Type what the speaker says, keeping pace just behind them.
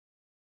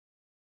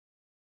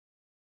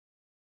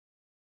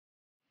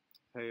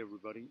Hey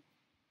everybody.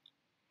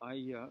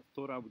 I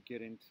thought I would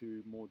get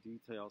into more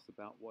details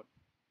about what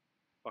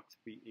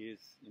BUXBE is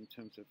in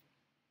terms of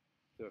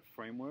the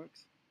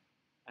frameworks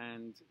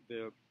and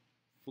the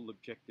full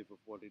objective of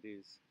what it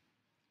is.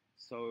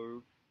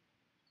 So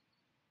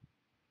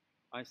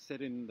I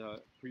said in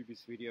the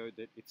previous video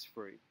that it's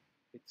free.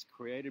 It's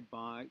created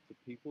by the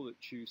people that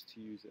choose to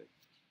use it.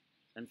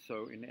 And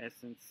so in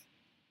essence,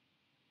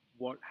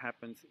 what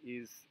happens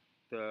is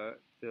the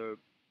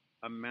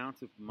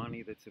amount of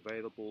money that's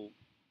available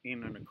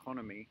in an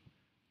economy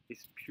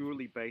is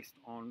purely based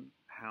on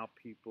how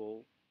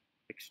people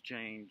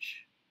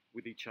exchange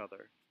with each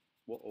other,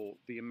 or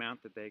the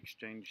amount that they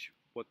exchange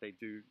what they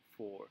do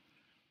for.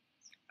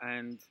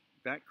 And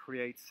that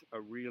creates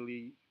a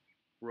really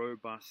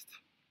robust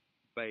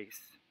base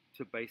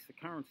to base the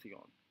currency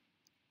on.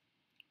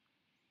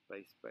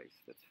 Base,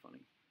 that's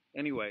funny.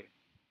 Anyway,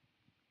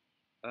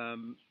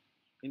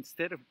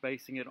 instead of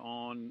basing a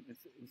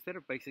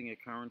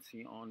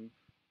currency on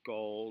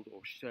gold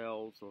or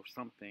shells or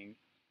something,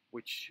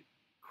 which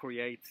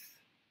creates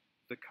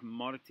the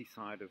commodity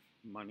side of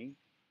money,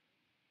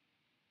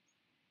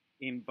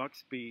 in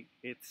BUXBE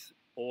it's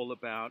all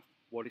about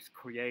what is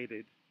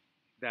created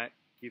that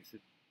gives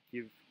it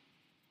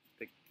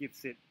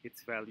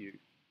its value.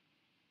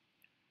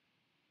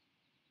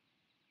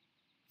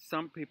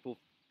 Some people,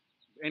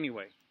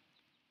 anyway.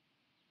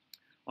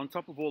 On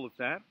top of all of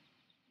that,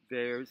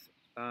 there's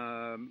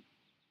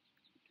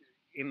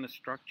in the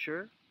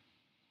structure,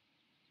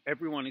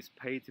 everyone is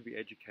paid to be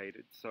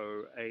educated.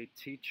 So a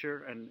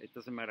teacher, and it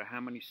doesn't matter how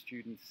many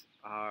students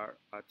are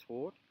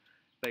taught,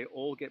 they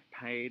all get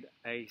paid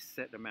a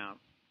set amount.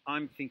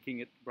 I'm thinking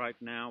it right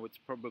now, it's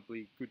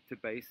probably good to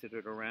base it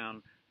at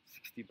around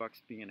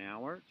 $60 an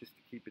hour, just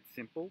to keep it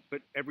simple,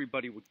 but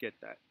everybody would get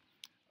that.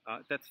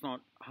 That's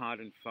not hard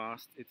and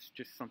fast, it's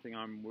just something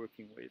I'm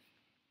working with.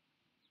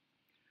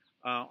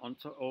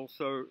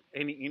 Also,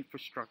 any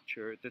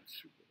infrastructure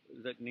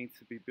that needs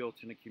to be built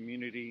in a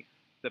community,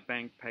 the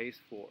bank pays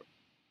for.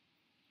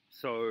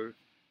 So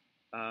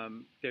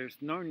there's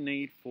no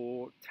need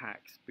for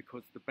tax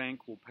because the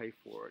bank will pay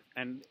for it.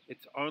 And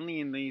it's only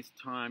in these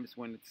times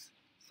when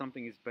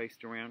something is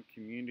based around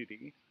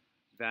community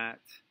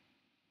that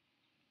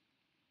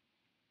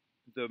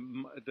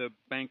the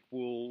bank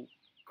will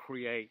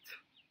create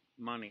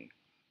money.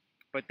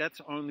 But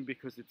that's only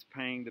because it's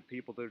paying the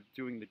people that are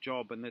doing the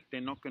job and that they're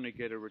not going to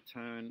get a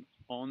return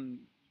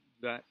on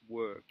that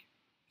work.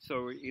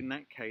 So in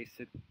that case,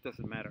 it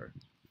doesn't matter.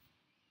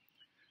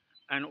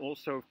 And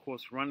also, of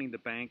course, running the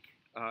bank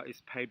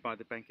is paid by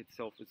the bank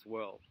itself as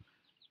well.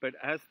 But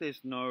as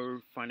there's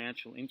no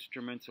financial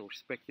instruments or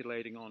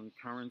speculating on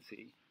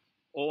currency,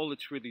 all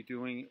it's really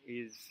doing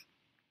is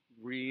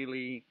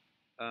really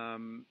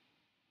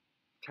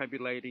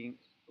tabulating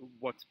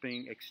what's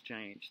being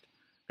exchanged.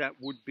 That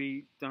would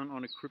be done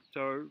on a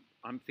crypto.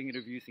 I'm thinking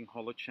of using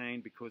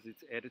Holochain because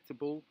it's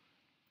editable.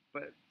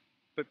 But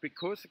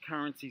because the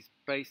currency is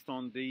based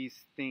on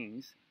these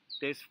things,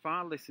 there's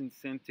far less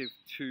incentive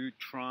to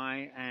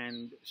try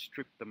and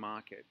strip the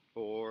market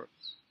or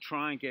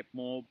try and get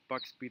more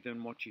BUXBE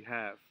than what you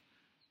have.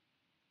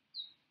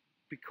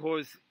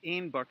 Because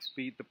in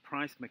BUXBE, the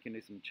price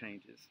mechanism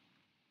changes.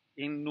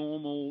 In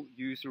normal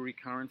usury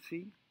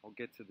currency, I'll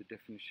get to the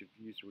definition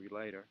of usury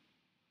later,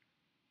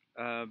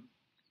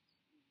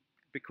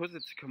 because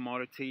it's a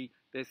commodity,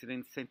 there's an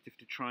incentive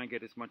to try and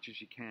get as much as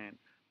you can.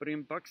 But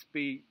in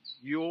BUXBE,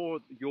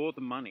 you're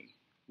the money.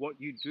 What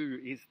you do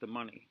is the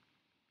money.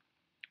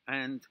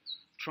 And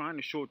trying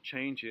to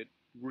shortchange it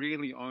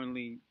really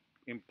only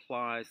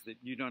implies that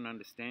you don't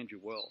understand your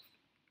wealth,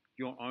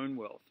 your own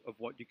wealth of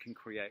what you can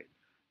create.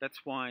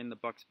 That's why in the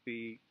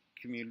BUXBE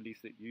communities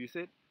that use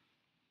it,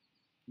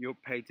 you're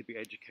paid to be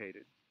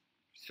educated.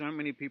 So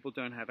many people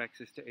don't have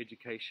access to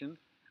education,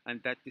 and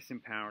that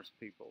disempowers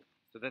people.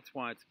 So that's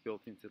why it's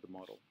built into the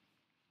model.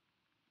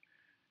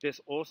 There's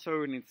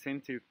also an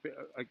incentive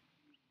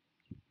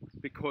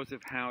because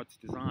of how it's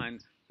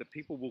designed that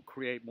people will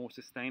create more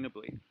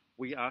sustainably.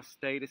 We are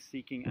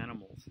status-seeking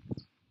animals.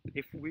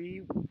 If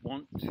we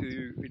want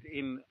to,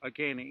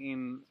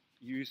 in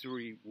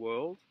usury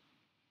world,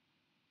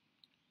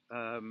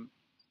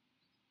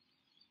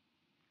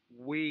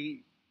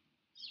 we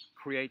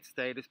create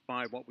status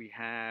by what we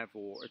have,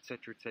 or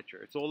etc.,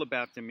 etc. It's all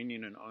about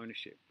dominion and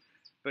ownership.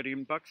 But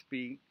in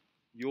BUXBE,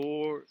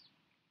 your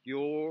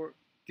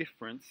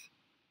difference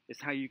is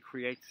how you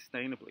create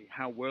sustainably,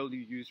 how well you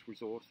use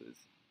resources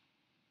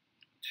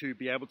to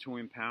be able to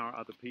empower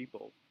other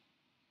people.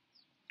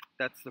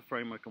 That's the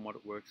framework and what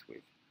it works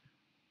with.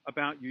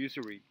 About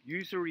usury.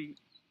 Usury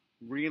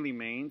really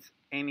means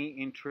any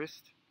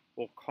interest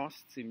or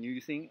costs in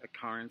using a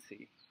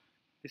currency.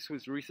 This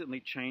was recently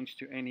changed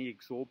to any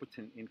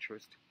exorbitant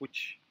interest,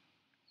 which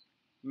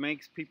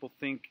makes people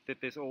think that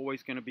there's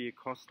always going to be a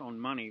cost on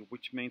money,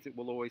 which means it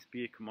will always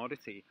be a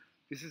commodity.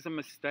 This is a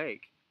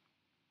mistake.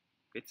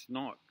 It's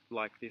not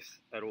like this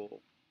at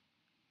all.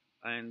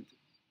 And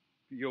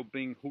you're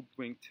being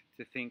hoodwinked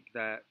to think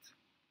that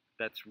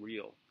that's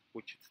real,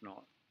 which it's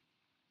not.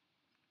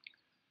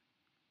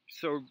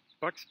 So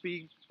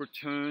BUXBE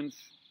returns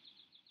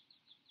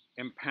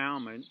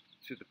empowerment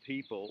to the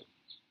people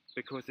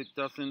because it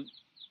doesn't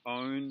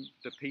own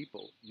the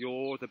people.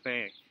 You're the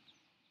bank.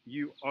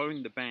 You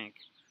own the bank.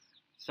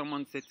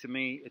 Someone said to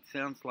me, it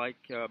sounds like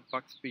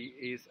BUXBE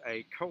is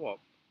a co-op,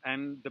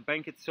 and the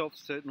bank itself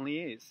certainly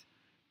is.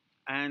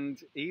 And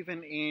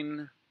even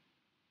in,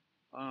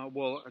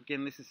 well,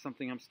 again, this is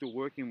something I'm still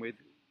working with,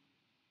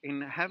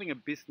 in having a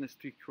business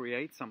to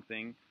create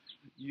something,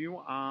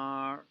 you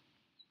are,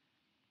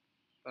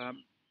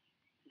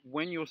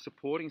 when you're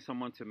supporting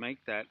someone to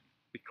make that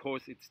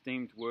because it's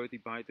deemed worthy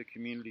by the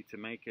community to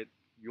make it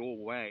your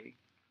way,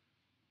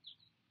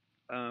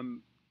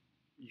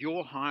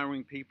 you're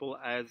hiring people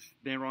as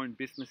their own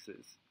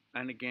businesses.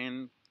 And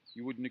again,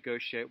 you would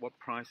negotiate what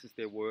prices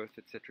they're worth,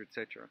 etc.,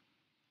 etc.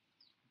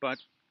 But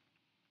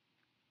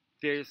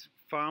there's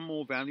far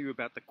more value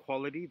about the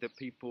quality that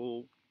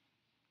people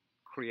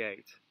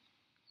create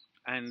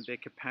and their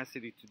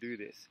capacity to do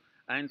this.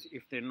 And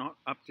if they're not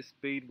up to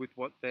speed with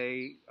what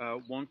they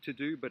want to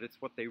do, but it's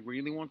what they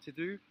really want to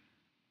do,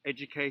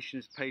 education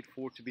is paid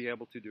for to be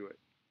able to do it.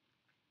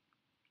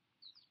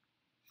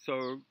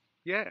 So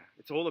yeah,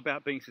 it's all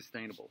about being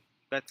sustainable.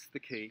 That's the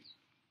key,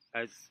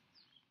 as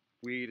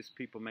weird as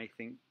people may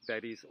think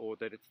that is, or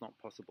that it's not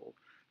possible.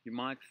 You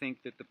might think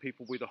that the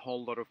people with a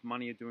whole lot of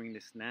money are doing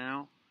this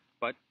now,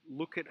 but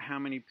look at how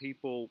many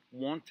people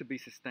want to be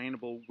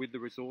sustainable with the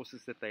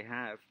resources that they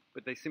have,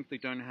 but they simply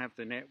don't have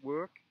the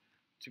network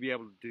to be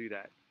able to do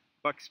that.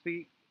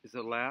 BUXBE is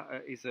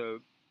a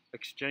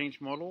exchange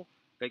model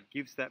that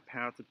gives that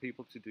power to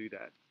people to do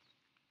that.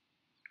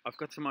 I've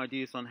got some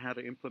ideas on how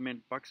to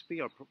implement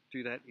BUXBE. I'll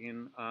do that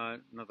in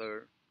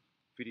another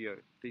video.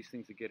 These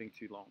things are getting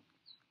too long.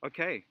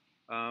 Okay,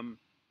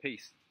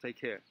 peace. Take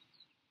care.